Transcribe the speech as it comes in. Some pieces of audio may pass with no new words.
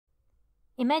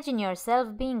Imagine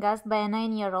yourself being asked by a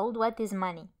 9-year-old what is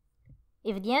money.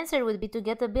 If the answer would be to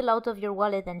get a bill out of your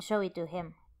wallet and show it to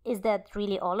him, is that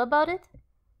really all about it?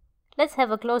 Let's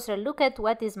have a closer look at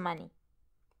what is money.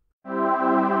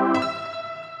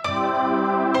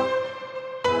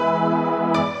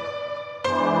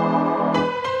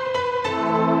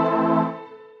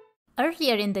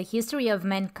 Earlier in the history of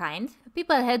mankind,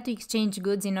 people had to exchange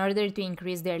goods in order to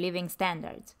increase their living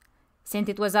standards. Since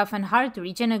it was often hard to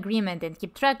reach an agreement and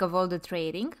keep track of all the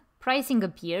trading, pricing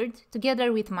appeared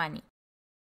together with money.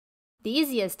 The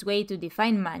easiest way to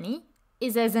define money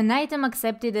is as an item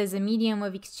accepted as a medium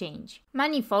of exchange.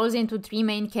 Money falls into three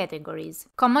main categories: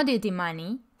 commodity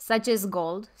money, such as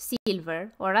gold,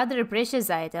 silver, or other precious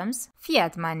items;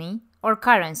 fiat money, or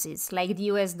currencies like the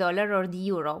US dollar or the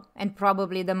euro, and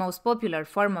probably the most popular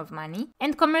form of money;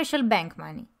 and commercial bank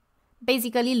money.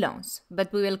 Basically loans,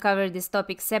 but we will cover this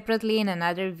topic separately in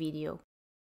another video.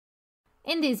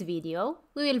 In this video,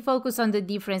 we will focus on the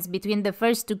difference between the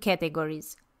first two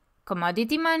categories: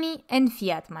 commodity money and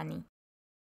fiat money.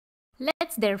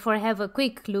 Let's therefore have a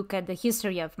quick look at the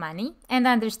history of money and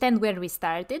understand where we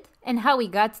started and how we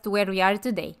got to where we are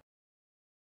today.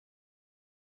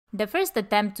 The first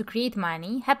attempt to create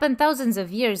money happened thousands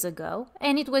of years ago,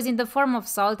 and it was in the form of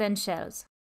salt and shells.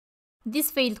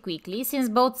 This failed quickly since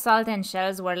both salt and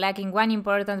shells were lacking one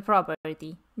important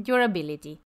property: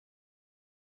 durability.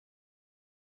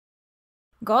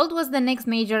 Gold was the next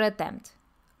major attempt.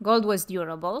 Gold was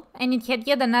durable, and it had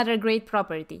yet another great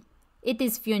property: it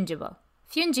is fungible.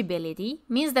 Fungibility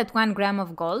means that 1 gram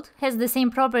of gold has the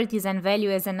same properties and value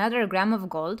as another gram of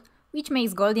gold, which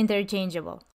makes gold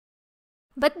interchangeable.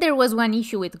 But there was one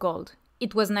issue with gold: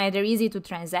 it was neither easy to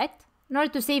transact nor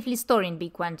to safely store in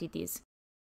big quantities.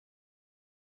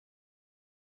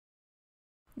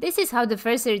 This is how the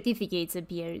first certificates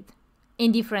appeared.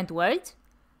 In different words,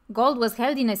 gold was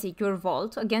held in a secure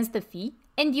vault against a fee,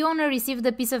 and the owner received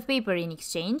a piece of paper in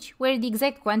exchange where the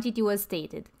exact quantity was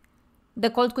stated. The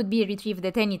gold could be retrieved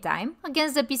at any time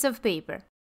against a piece of paper.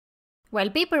 While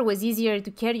paper was easier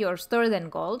to carry or store than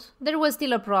gold, there was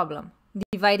still a problem.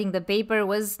 Dividing the paper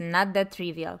was not that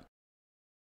trivial.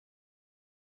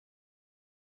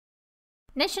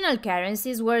 National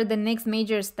currencies were the next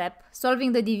major step,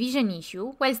 solving the division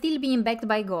issue while still being backed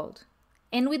by gold.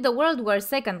 And with the World War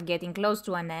II getting close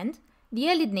to an end, the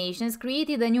Allied nations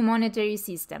created a new monetary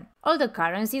system. All the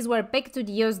currencies were pegged to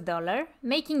the US dollar,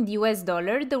 making the US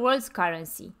dollar the world's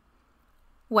currency.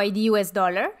 Why the US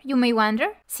dollar, you may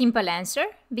wonder? Simple answer: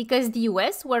 because the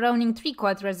US were owning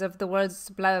 3/4 of the world's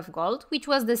supply of gold, which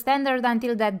was the standard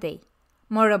until that day.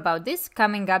 More about this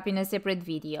coming up in a separate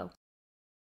video.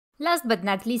 Last but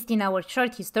not least in our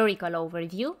short historical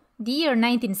overview, the year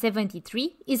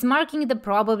 1973 is marking the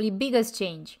probably biggest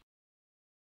change.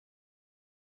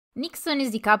 Nixon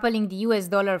is decoupling the US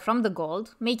dollar from the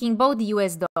gold, making both the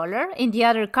US dollar and the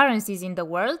other currencies in the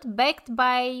world backed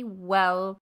by,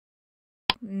 well,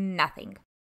 nothing.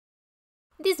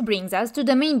 This brings us to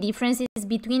the main differences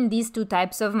between these two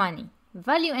types of money: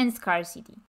 value and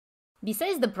scarcity.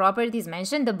 Besides the properties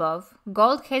mentioned above,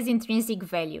 gold has intrinsic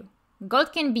value.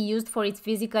 Gold can be used for its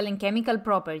physical and chemical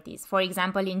properties, for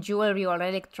example in jewelry or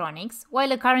electronics,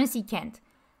 while a currency can't.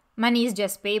 Money is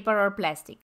just paper or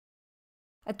plastic.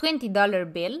 A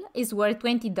 $20 bill is worth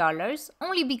 $20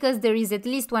 only because there is at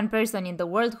least one person in the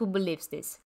world who believes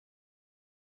this.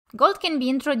 Gold can be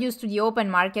introduced to the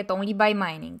open market only by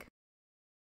mining.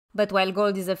 But while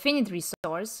gold is a finite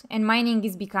resource and mining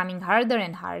is becoming harder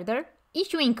and harder,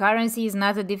 issuing currency is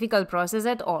not a difficult process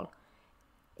at all.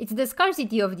 It's the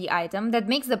scarcity of the item that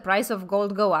makes the price of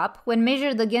gold go up when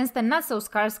measured against a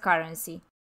not-so-scarce currency.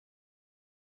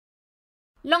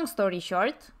 Long story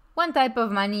short, one type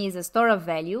of money is a store of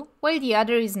value, while the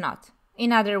other is not.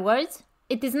 In other words,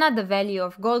 it is not the value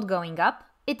of gold going up,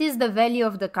 it is the value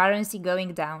of the currency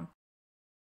going down.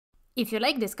 If you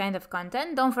like this kind of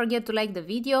content, don't forget to like the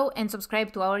video and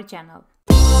subscribe to our channel.